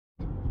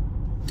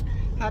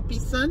Happy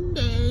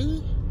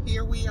Sunday.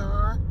 Here we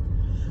are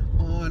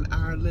on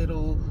our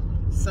little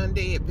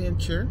Sunday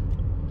adventure.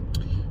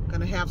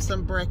 Gonna have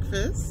some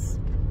breakfast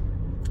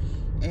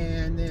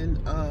and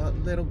then a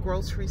little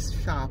grocery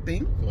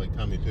shopping. So like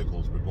Tommy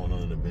Pickles, we're going on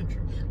an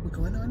adventure. We're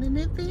going on an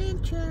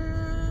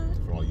adventure.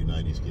 For all you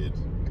 90s kids.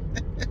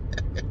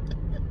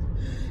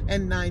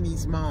 And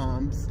 90s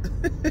moms.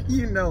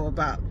 You know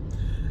about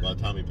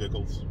Tommy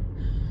Pickles?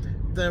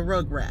 The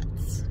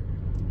Rugrats.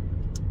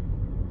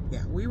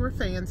 Yeah, we are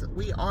fans of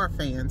the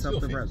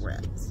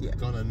Rugrats. Yeah.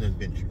 Going on an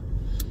adventure.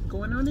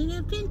 Going on an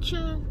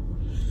adventure.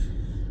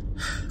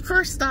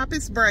 First stop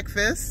is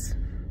breakfast.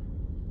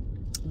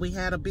 We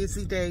had a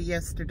busy day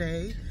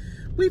yesterday.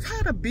 We've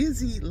had a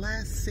busy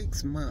last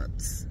 6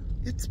 months.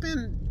 It's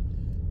been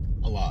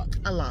a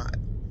lot.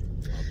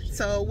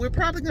 So we're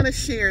probably going to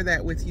share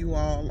that with you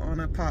all on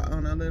a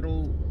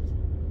little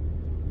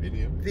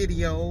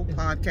video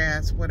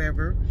podcast,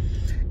 whatever.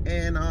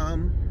 And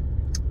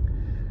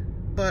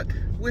but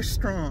we're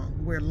strong.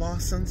 We're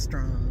Lawson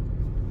strong.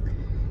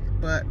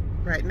 But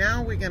right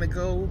now we're going to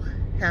go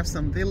have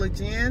some Village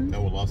Inn.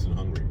 Now we're Lawson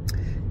hungry.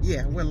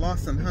 Yeah, we're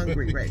Lawson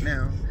hungry right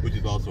now. Which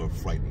is also a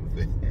frightening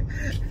thing.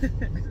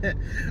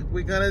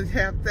 We're going to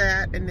have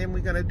that, and then we're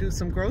going to do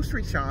some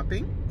grocery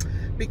shopping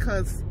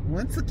because,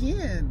 once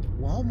again,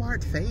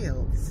 Walmart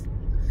fails.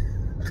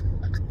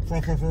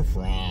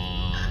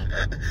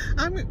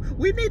 I mean,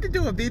 we need to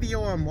do a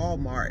video on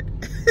Walmart.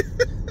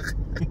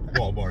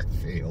 Walmart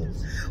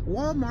fails.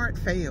 Walmart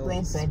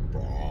fails.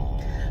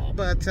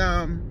 But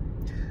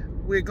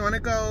we're gonna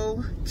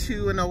go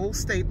to an old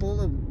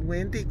staple of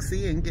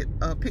Winn-Dixie and get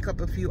pick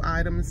up a few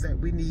items that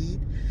we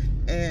need,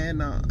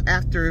 and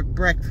after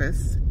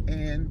breakfast,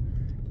 and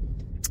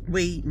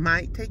we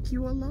might take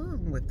you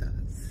along with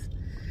us.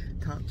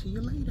 Talk to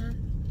you later.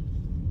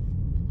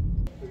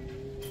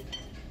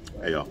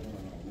 Hey y'all.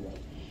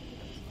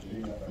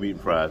 I'm eating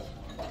fries.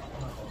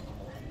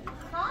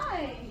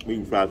 Hi. I'm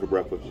eating fries for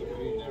breakfast.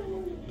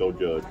 Don't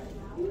judge.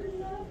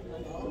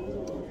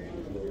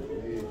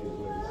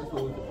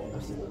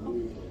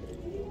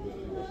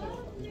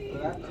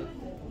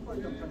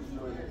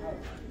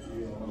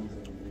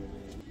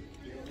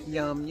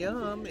 Yum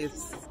yum.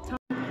 It's time.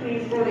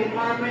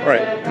 All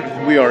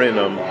right, we are in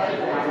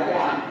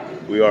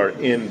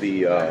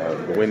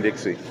the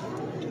Winn-Dixie,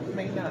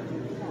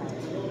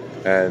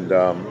 and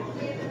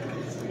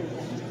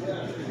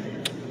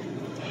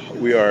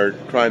we are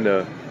trying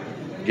to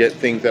get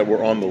things that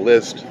were on the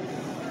list,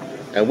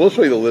 and we'll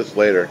show you the list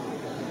later.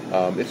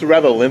 It's a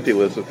rather lengthy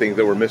list of things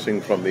that were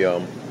missing from the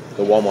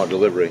Walmart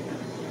delivery.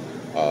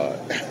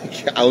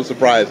 I was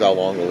surprised how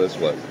long the list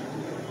was.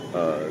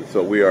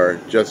 So we are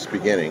just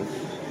beginning.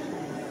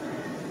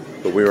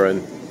 But we're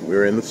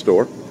in the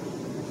store.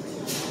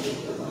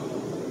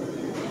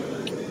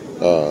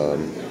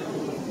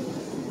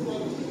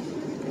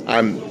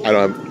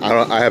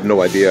 I have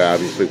no idea,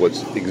 obviously,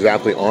 what's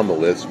exactly on the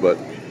list, but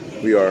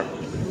we are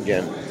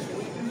again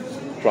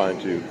trying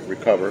to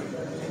recover.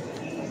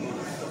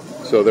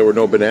 So there were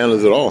no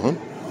bananas at all, huh?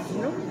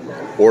 Nope.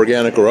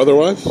 Organic or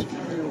otherwise?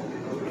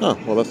 Oh,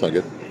 well, that's not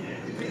good.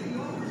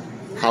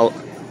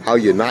 How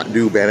you not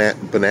do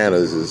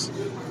bananas is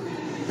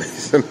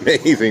it's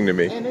amazing to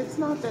me. And it's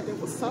not that it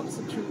was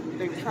substitute.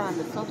 They're trying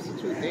to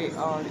substitute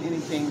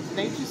anything.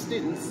 They just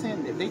didn't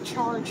send it. They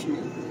charged me,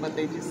 but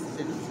they just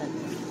didn't send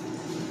it.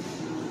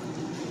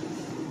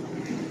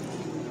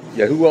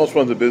 Yeah, who else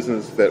runs a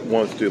business that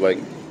wants to, like,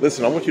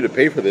 listen, I want you to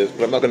pay for this,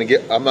 but I'm not going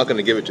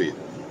to give it to you.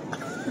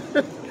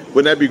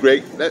 Wouldn't that be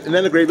great? Isn't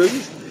that a great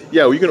business?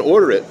 Yeah, well, you can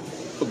order it,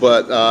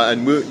 but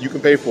you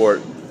can pay for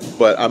it,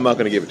 but I'm not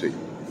going to give it to you.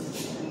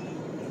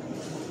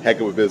 Heck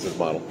of a business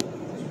model.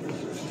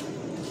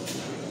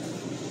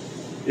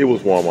 It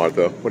was Walmart,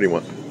 though. What do you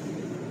want?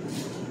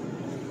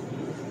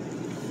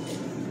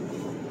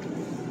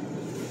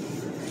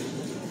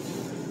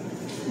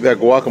 Is that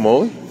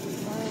guacamole?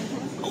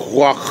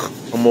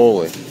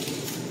 Guacamole.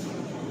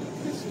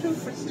 It's 2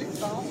 for $6.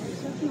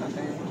 That's not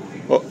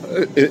bad. Well,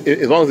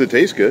 as long as it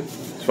tastes good,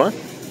 it's fine.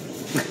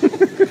 I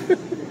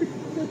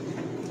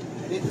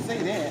didn't say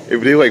that.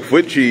 If it tastes like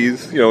foot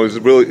cheese,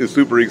 it's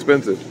super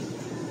expensive.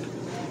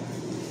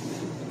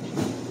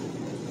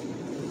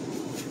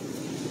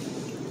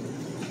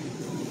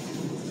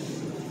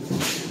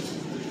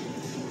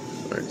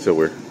 All right, so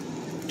we're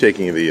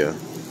taking the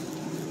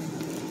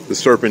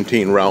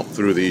serpentine route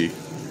through the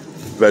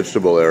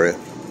vegetable area.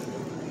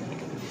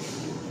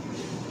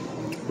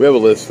 We have a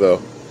list,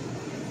 though.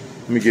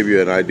 Let me give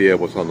you an idea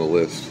of what's on the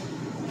list.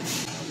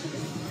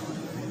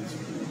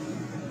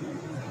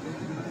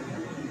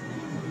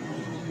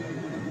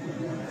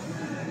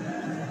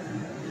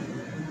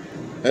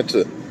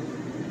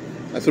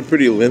 That's a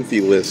pretty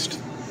lengthy list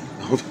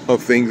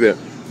of things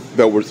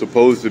that were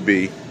supposed to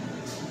be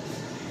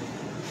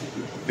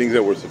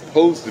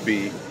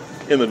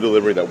in the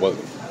delivery that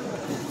wasn't.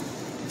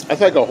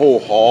 That's like a whole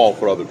haul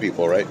for other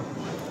people, right?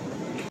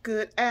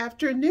 Good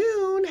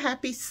afternoon.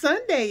 Happy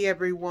Sunday,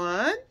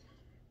 everyone.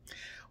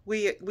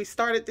 we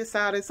started this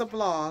out as a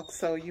vlog,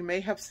 so you may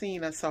have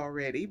seen us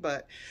already,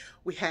 but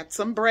we had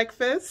some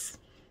breakfast.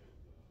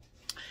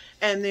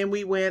 And then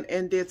we went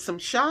and did some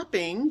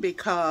shopping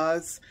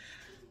because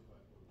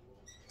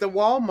the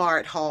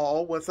Walmart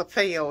haul was a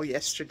fail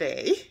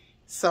yesterday.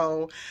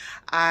 So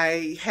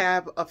I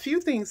have a few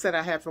things that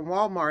I have from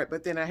Walmart,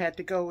 but then I had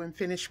to go and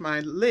finish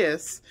my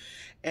list.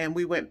 And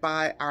we went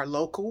by our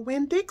local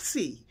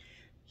Winn-Dixie.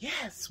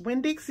 Yes,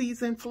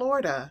 Winn-Dixie's in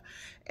Florida.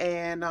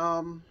 And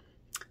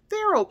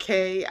they're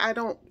okay.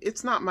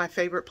 It's not my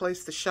favorite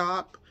place to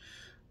shop.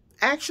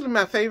 Actually,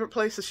 my favorite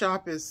place to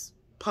shop is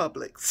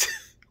Publix,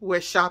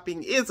 where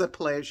shopping is a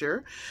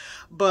pleasure.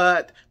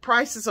 But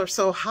prices are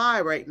so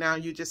high right now,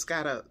 you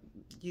gotta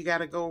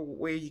go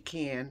where you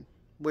can,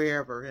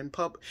 wherever.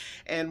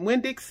 And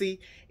Winn-Dixie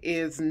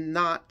is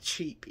not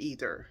cheap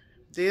either.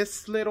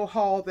 This little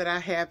haul that I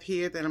have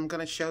here that I'm going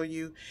to show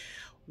you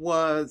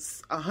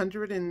was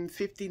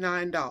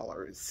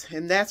 $159.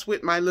 And that's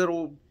with my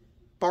little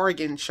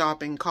bargain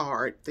shopping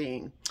card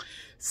thing.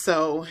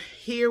 So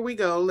here we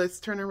go. Let's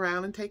turn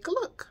around and take a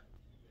look.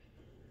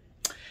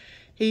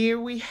 Here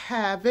we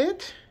have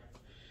it.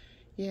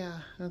 Yeah,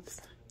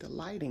 the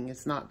lighting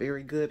is not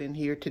very good in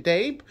here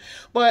today.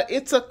 But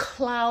it's a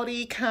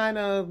cloudy, kind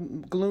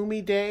of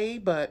gloomy day.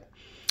 But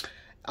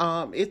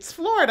it's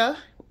Florida.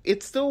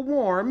 It's still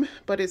warm,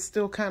 but it's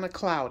still kind of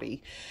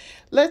cloudy.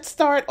 Let's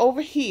start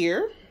over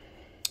here.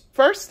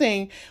 First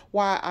thing,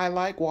 why I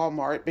like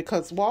Walmart,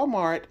 because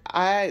Walmart,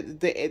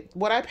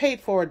 what I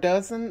paid for a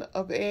dozen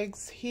of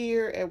eggs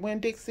here at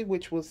Winn-Dixie,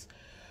 which was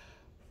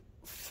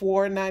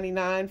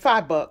 $4.99,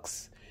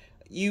 $5.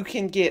 You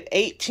can get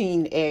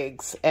 18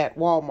 eggs at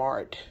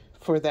Walmart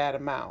for that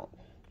amount.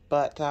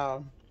 But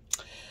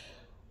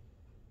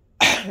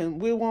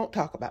we won't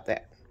talk about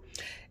that.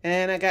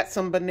 And I got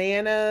some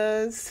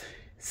bananas,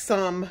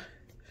 some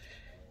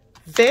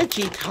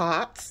veggie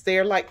tots.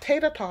 They're like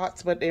tater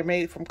tots, but they're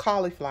made from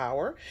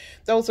cauliflower.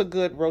 Those are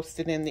good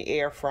roasted in the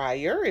air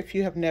fryer. If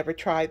you have never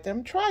tried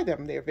them, try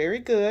them. They're very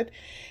good.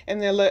 And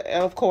they're,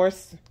 of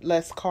course,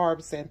 less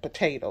carbs than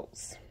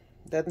potatoes.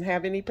 Doesn't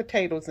have any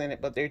potatoes in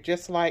it, but they're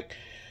just like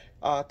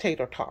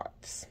tater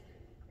tots.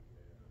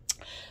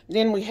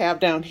 Then we have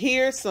down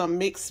here some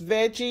mixed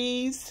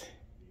veggies,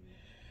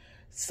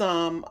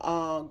 some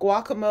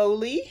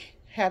guacamole.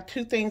 Have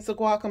 2 things of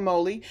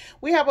guacamole.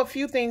 We have a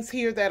few things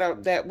here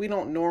that we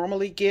don't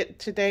normally get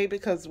today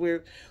because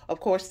of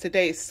course,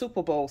 today is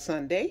Super Bowl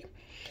Sunday.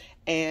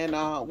 And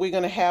we're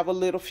going to have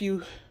a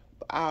few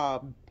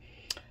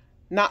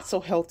not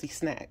so healthy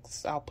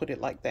snacks. I'll put it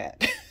like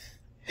that.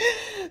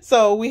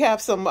 So we have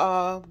some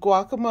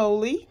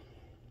guacamole.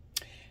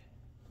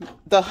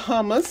 The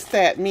hummus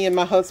that me and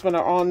my husband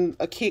are on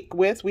a kick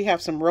with. We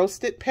have some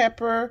roasted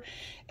pepper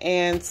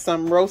and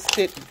some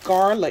roasted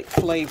garlic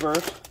flavor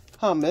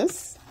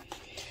hummus,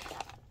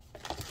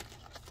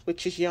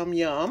 which is yum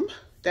yum.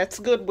 That's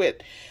good with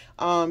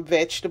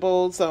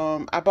vegetables.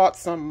 I bought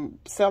some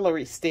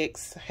celery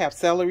sticks. Have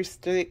celery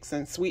sticks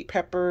and sweet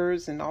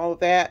peppers and all of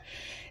that.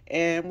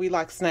 And we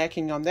like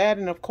snacking on that.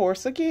 And of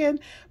course, again,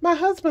 my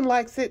husband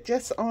likes it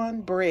just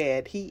on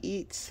bread. He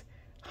eats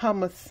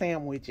hummus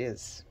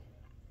sandwiches.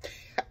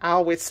 I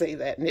always say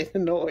that and it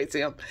annoys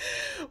him.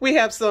 We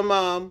have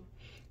some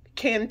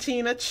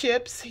Cantina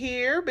chips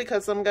here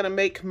because I'm going to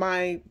make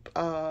my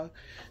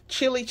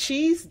chili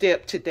cheese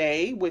dip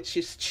today, which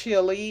is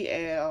chili,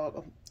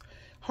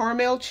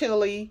 Hormel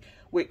chili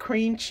with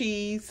cream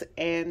cheese,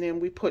 and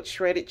then we put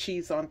shredded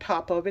cheese on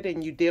top of it,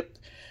 and you dip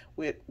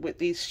with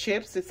these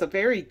chips. It's a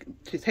very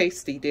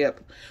tasty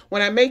dip.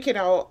 When I make it,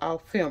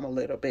 I'll film a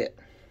little bit.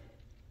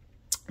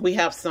 We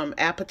have some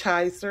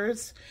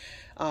appetizers.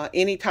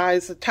 Any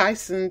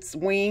Tyson's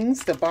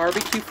wings, the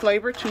barbecue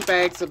flavor, 2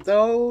 bags of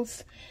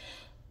those.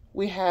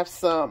 We have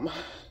some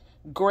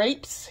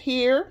grapes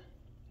here,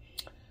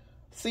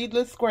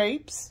 seedless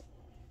grapes,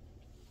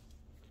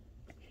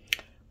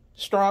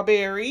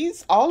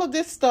 strawberries. All of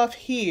this stuff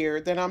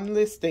here that I'm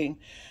listing,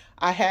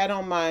 I had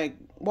on my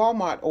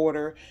Walmart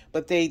order,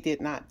 but they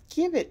did not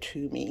give it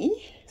to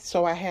me.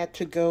 So I had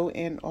to go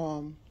and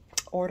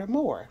order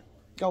more,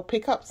 go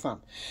pick up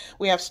some.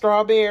 We have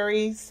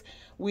strawberries,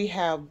 we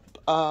have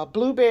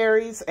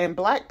blueberries and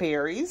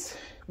blackberries.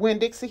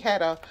 Winn-Dixie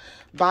had a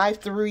buy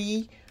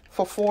 3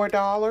 for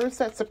 $4.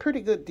 That's a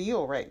pretty good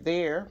deal right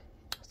there.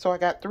 So I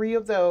got 3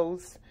 of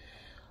those.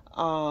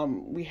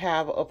 We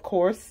have, of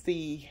course,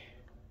 the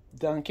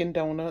Dunkin'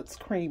 Donuts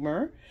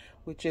creamer,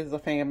 which is a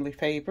family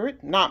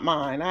favorite. Not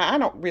mine. I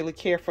don't really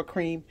care for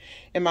cream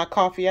in my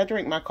coffee. I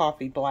drink my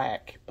coffee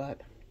black,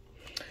 but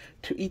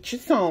to each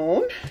his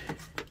own.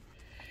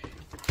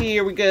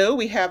 Here we go.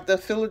 We have the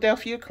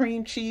Philadelphia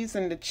cream cheese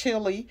and the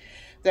chili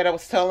that I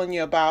was telling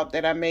you about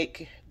that I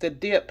make the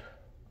dip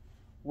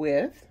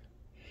with.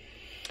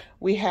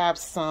 We have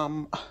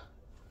some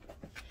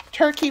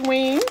turkey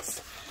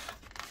wings.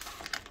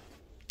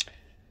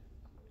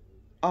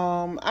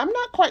 I'm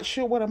not quite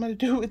sure what I'm going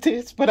to do with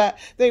this, but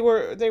they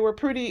were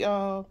pretty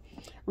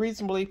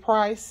reasonably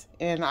priced,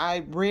 and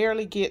I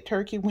rarely get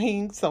turkey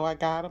wings, so I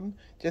got them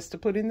just to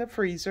put in the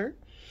freezer.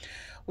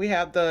 We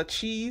have the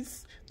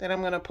cheese that I'm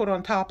going to put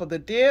on top of the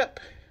dip.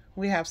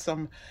 We have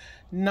some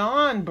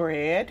naan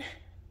bread.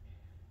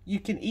 You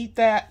can eat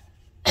that,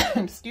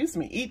 excuse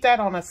me, eat that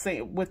on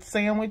with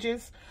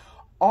sandwiches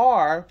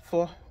or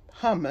for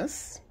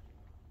hummus.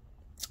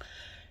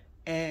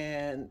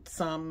 And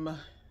some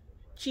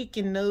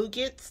chicken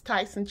nuggets,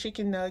 Tyson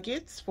chicken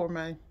nuggets for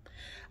my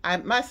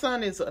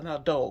son is an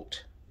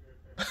adult.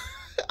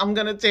 I'm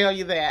going to tell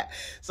you that.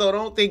 So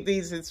don't think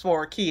these is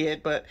for a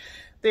kid, but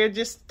they're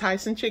just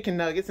Tyson chicken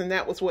nuggets, and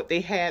that was what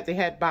they had. They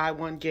had buy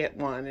one, get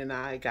one, and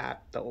I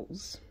got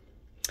those.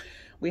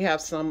 We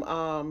have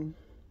some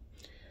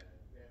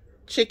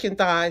chicken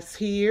thighs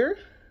here.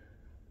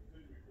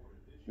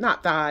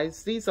 Not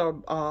thighs. These are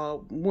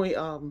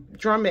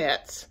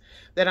drumettes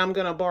that I'm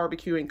going to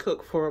barbecue and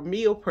cook for a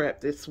meal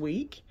prep this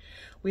week.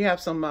 We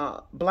have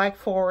some Black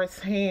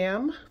Forest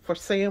ham for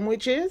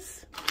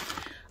sandwiches.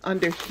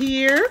 Under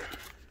here,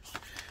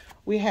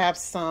 we have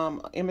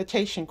some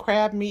imitation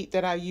crab meat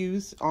that I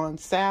use on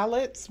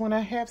salads when I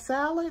have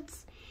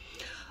salads.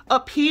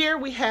 Up here,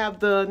 we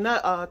have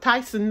the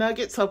Tyson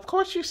nuggets. So of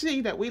course, you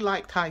see that we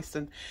like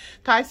Tyson.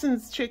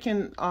 Tyson's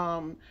chicken,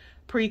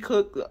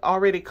 pre-cooked,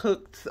 already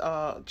cooked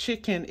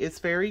chicken is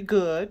very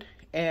good.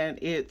 And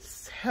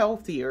it's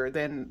healthier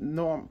than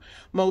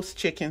most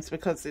chickens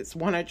because it's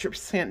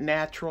 100%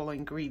 natural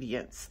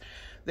ingredients.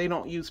 They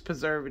don't use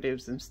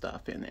preservatives and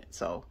stuff in it.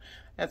 So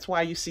that's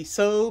why you see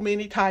so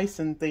many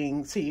Tyson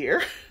things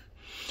here.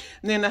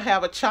 And then I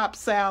have a chopped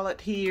salad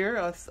here,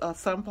 a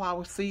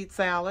sunflower seed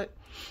salad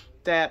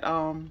that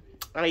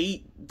I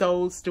eat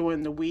those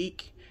during the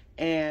week.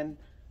 And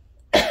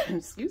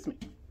excuse me.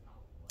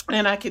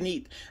 And I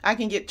can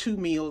get 2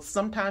 meals,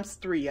 sometimes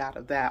 3 out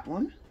of that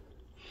one.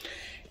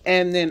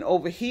 And then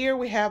over here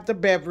we have the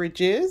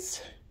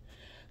beverages.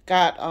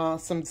 Got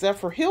some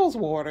Zephyr Hills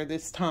water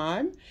this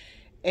time.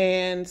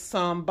 And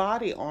some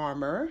body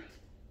armor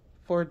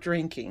for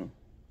drinking.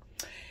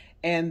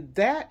 And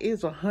that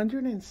is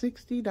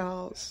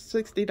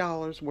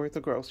 $60 worth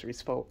of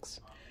groceries,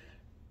 folks.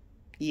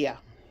 Yeah.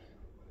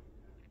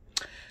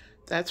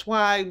 That's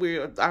why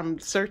I'm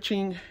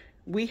searching.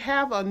 We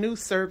have a new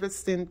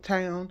service in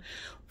town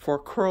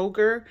for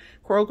Kroger.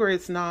 Kroger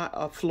is not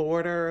a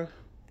Florida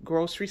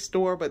grocery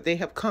store, but they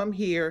have come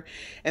here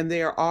and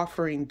they are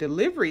offering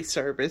delivery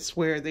service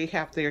where they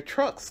have their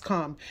trucks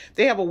come.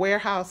 They have a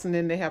warehouse and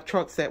then they have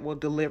trucks that will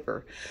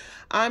deliver.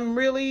 I'm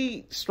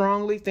really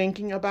strongly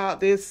thinking about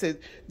this. The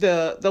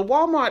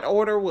Walmart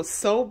order was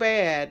so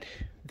bad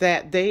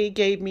that they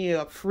gave me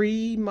a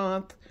free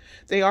month.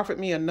 They offered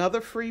me another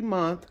free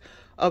month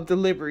of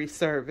delivery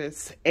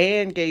service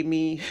and gave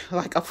me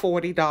like a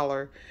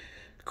 $40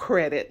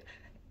 credit,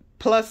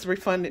 plus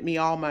refunded me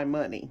all my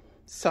money.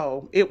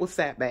 So it was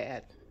that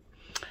bad.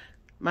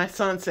 My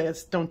son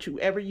says, don't you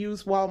ever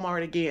use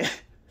Walmart again.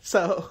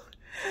 So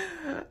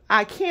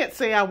I can't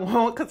say I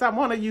won't because I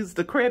want to use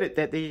the credit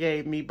that they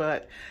gave me,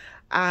 but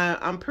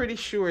I'm pretty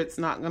sure it's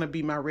not going to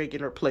be my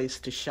regular place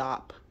to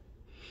shop.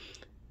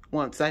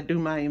 Once I do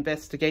my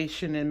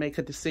investigation and make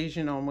a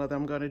decision on whether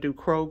I'm going to do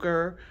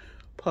Kroger,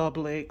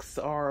 Publix,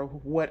 or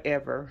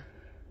whatever.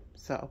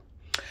 So,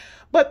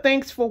 but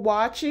thanks for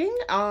watching.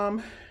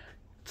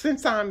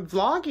 Since I'm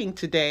vlogging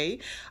today,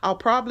 I'll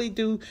probably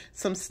do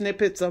some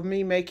snippets of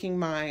me making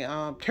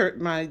my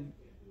my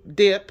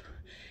dip,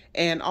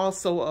 and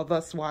also of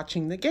us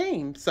watching the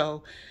game.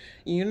 So,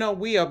 you know,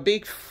 we are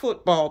big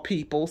football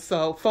people.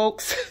 So,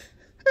 folks,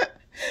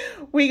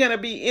 we're going to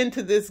be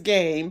into this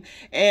game.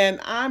 And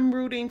I'm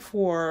rooting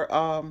for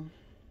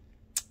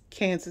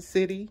Kansas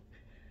City.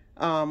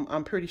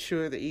 I'm pretty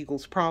sure the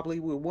Eagles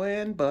probably will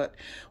win, but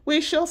we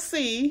shall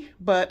see.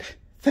 But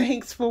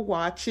thanks for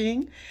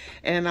watching,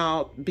 and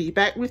I'll be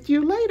back with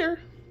you later.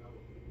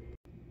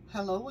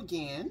 Hello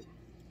again.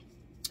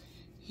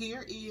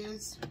 Here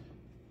is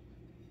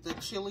the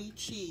chili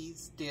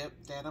cheese dip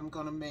that I'm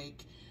gonna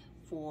make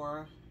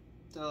for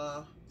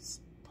the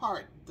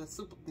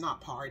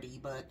not party,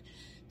 but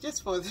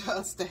just for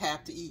us to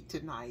have to eat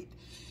tonight.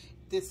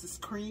 This is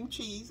cream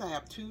cheese. I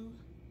have two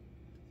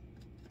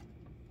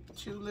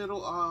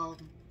little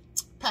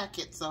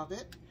packets of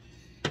it.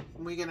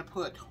 And we're gonna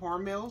put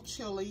Hormel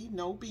chili,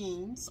 no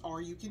beans,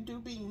 or you can do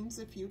beans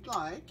if you'd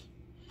like.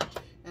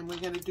 And we're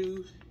gonna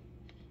do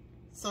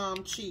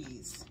some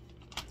cheese.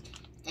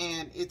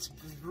 And it's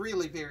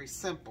really very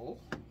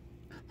simple.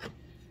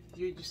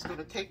 You're just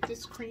gonna take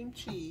this cream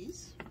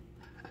cheese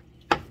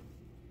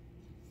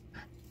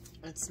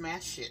and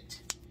smash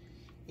it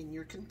in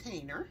your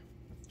container.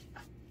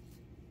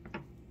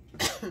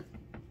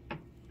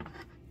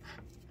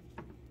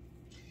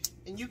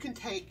 And you can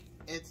take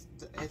as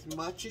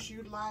much as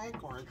you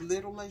like or as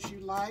little as you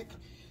like.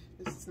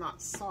 This is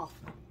not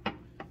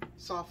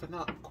soften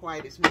up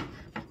quite as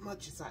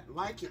much as I'd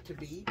like it to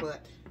be,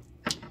 but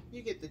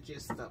you get the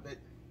gist of it.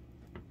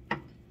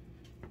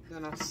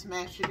 Gonna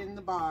smash it in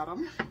the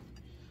bottom.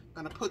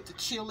 Gonna put the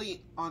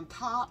chili on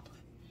top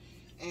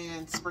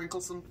and sprinkle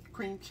some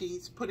cream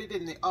cheese. Put it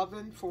in the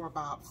oven for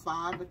about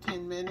 5 or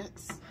 10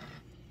 minutes.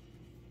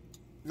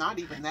 Not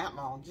even that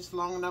long, just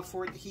long enough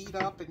for it to heat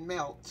up and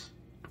melt.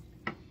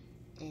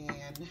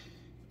 And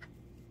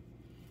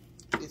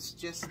it's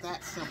just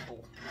that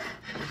simple.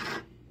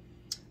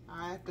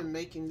 I've been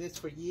making this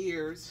for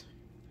years.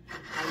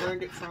 I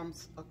learned it from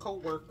a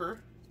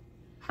co-worker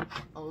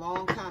a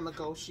long time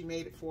ago. She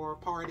made it for a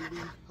party,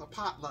 a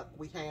potluck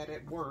we had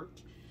at work.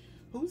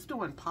 Who's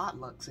doing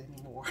potlucks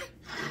anymore?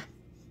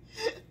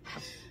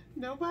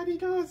 Nobody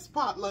does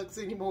potlucks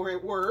anymore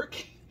at work.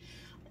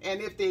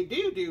 And if they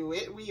do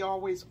it, we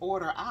always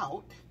order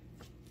out.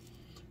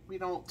 We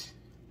don't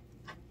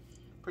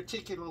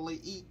particularly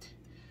eat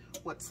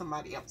what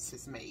somebody else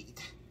has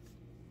made.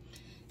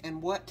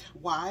 And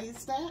why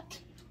is that?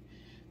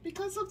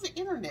 Because of the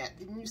internet.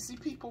 And you see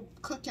people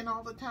cooking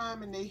all the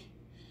time, and they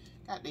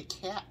got their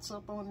cats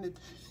up on the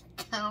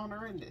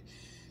counter and the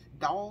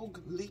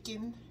dog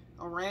licking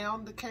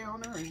around the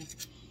counter, and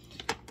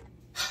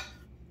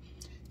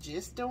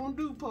just don't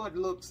do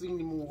potlucks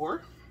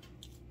anymore.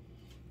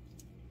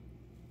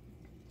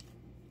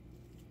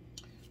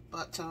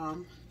 But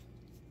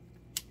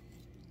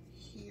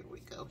here we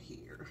go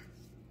here.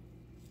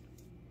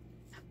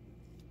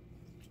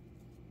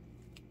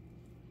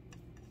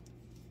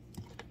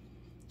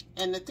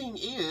 And the thing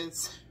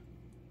is,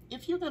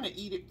 if you're going to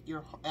eat it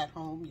at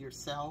home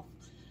yourself,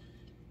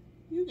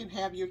 you can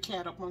have your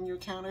cat up on your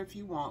counter if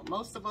you want.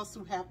 Most of us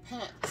who have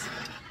pets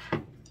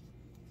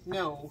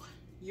know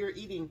you're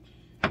eating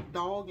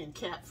dog and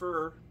cat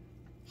fur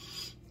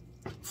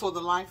for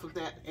the life of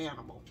that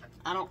animal.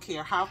 I don't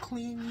care how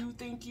clean you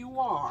think you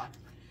are,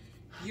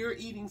 you're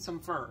eating some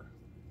fur.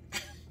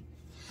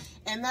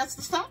 And that's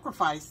the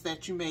sacrifice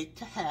that you make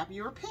to have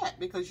your pet,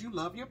 because you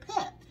love your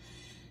pet.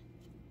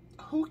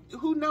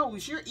 Who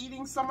knows, you're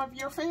eating some of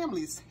your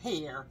family's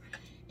hair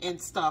and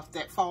stuff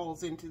that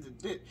falls into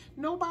the...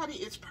 Nobody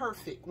is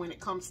perfect when it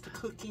comes to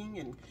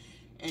cooking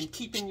and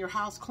keeping your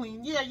house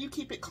clean. Yeah, you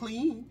keep it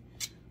clean,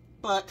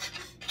 but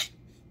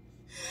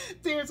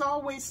there's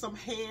always some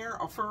hair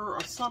or fur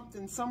or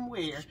something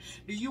somewhere.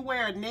 Do you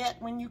wear a net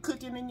when you're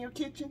cooking in your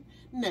kitchen?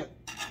 No.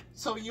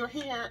 So your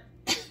hair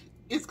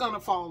is going to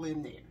fall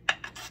in there.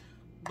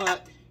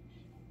 But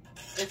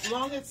as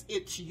long as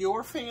it's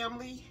your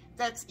family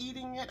that's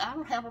eating it, I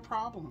don't have a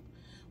problem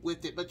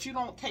with it. But you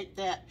don't take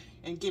that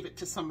and give it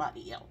to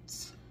somebody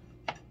else.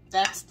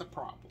 That's the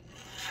problem.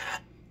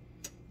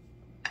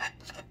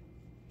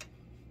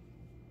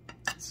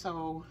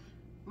 So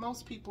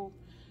most people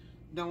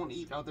don't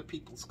eat other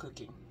people's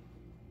cooking.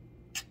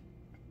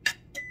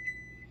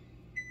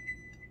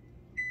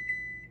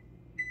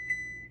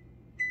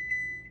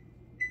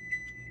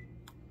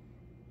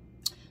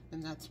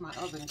 And that's my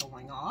oven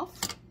going off.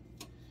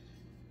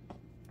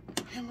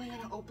 And we're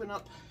going to open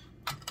up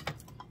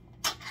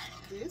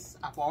this.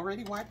 I've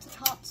already wiped the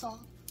tops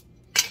off.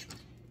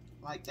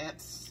 Like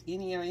that's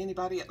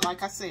anybody,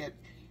 like I said,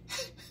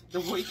 the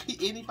way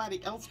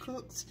anybody else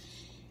cooks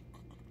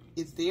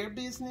is their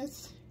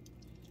business,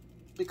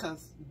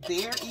 because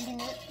they're eating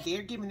it,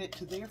 they're giving it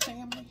to their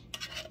family.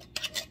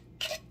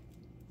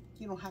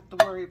 You don't have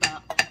to worry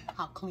about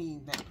how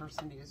clean that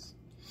person is.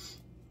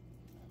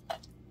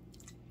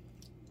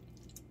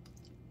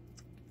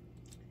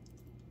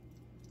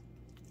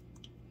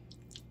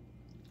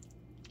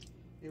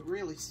 It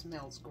really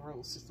smells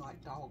gross. It's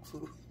like dog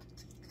food.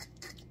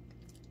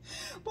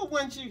 But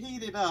once you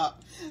heat it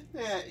up,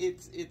 yeah,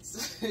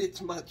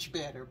 it's much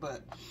better.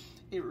 But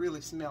it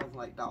really smells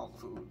like dog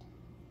food.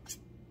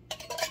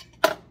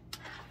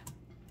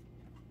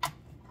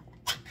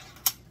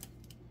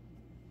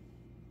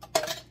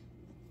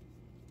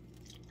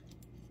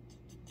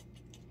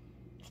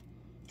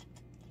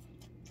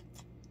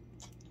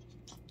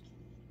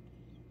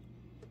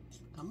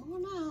 Come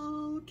on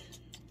out.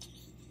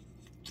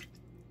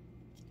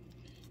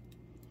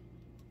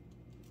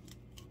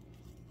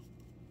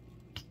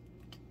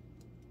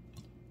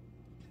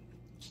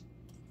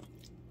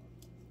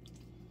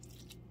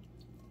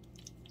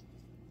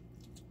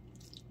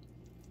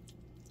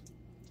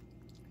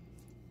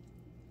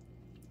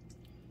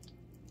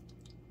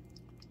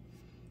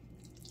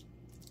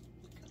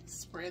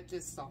 Spread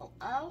this all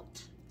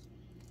out.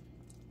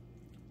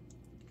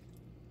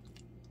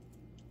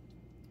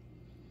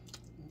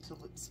 Until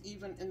it's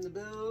even in the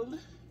bowl.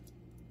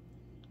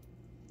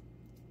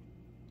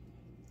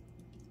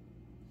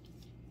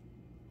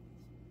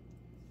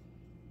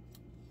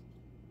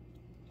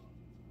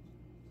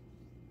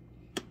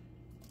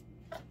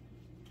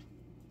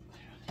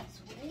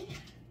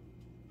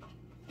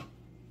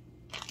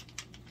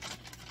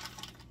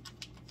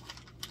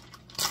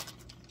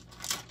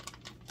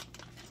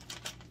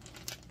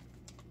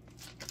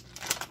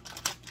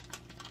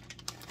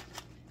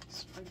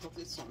 Sprinkle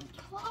this on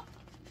top.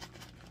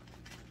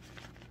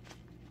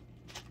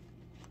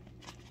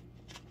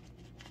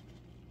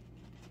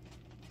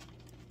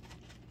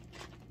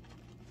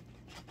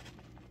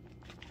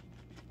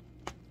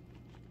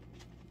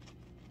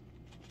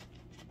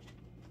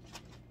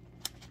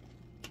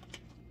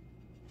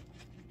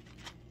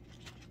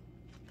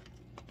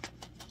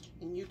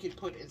 And you can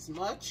put as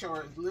much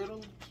or as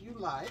little you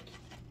like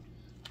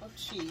of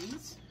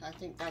cheese. I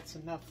think that's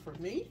enough for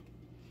me.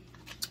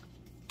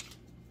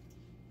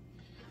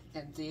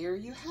 And there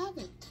you have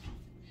it.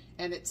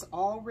 And it's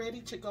all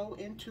ready to go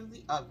into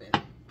the oven.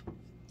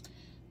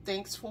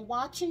 Thanks for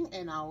watching,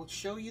 and I'll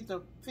show you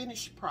the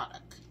finished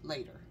product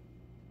later.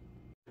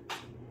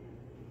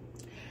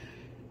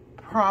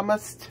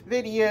 Promised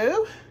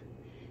video.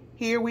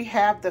 Here we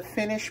have the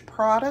finished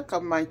product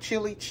of my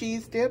chili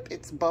cheese dip.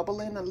 It's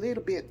bubbling a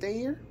little bit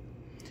there,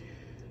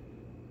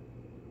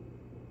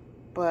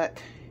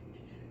 but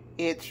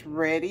it's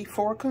ready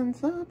for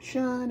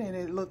consumption, and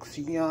it looks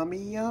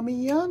yummy,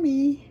 yummy,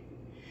 yummy.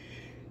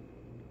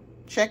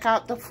 Check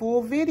out the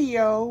full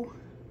video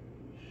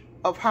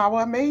of how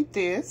I made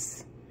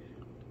this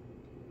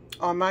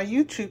on my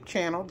YouTube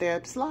channel,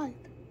 Deb's Life.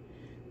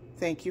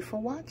 Thank you for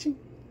watching.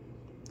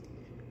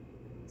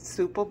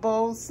 Super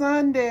Bowl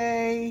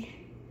Sunday.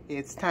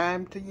 It's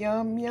time to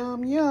yum,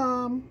 yum,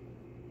 yum.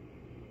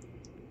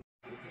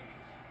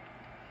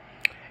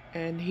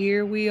 And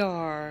here we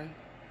are.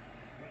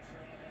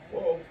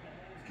 Whoa.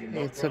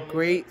 It's a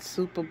great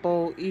Super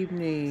Bowl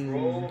evening.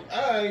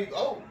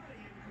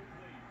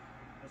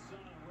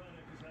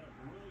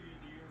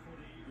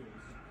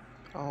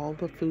 All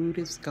the food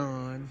is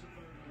gone.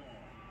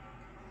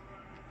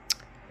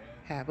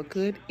 Have a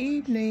good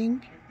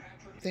evening.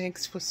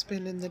 Thanks for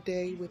spending the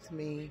day with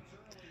me.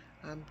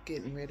 I'm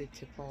getting ready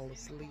to fall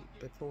asleep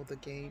before the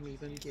game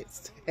even gets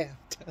to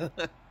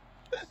halftime.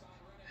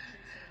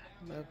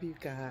 Love you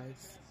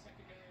guys.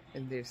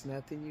 And there's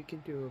nothing you can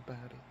do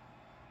about it.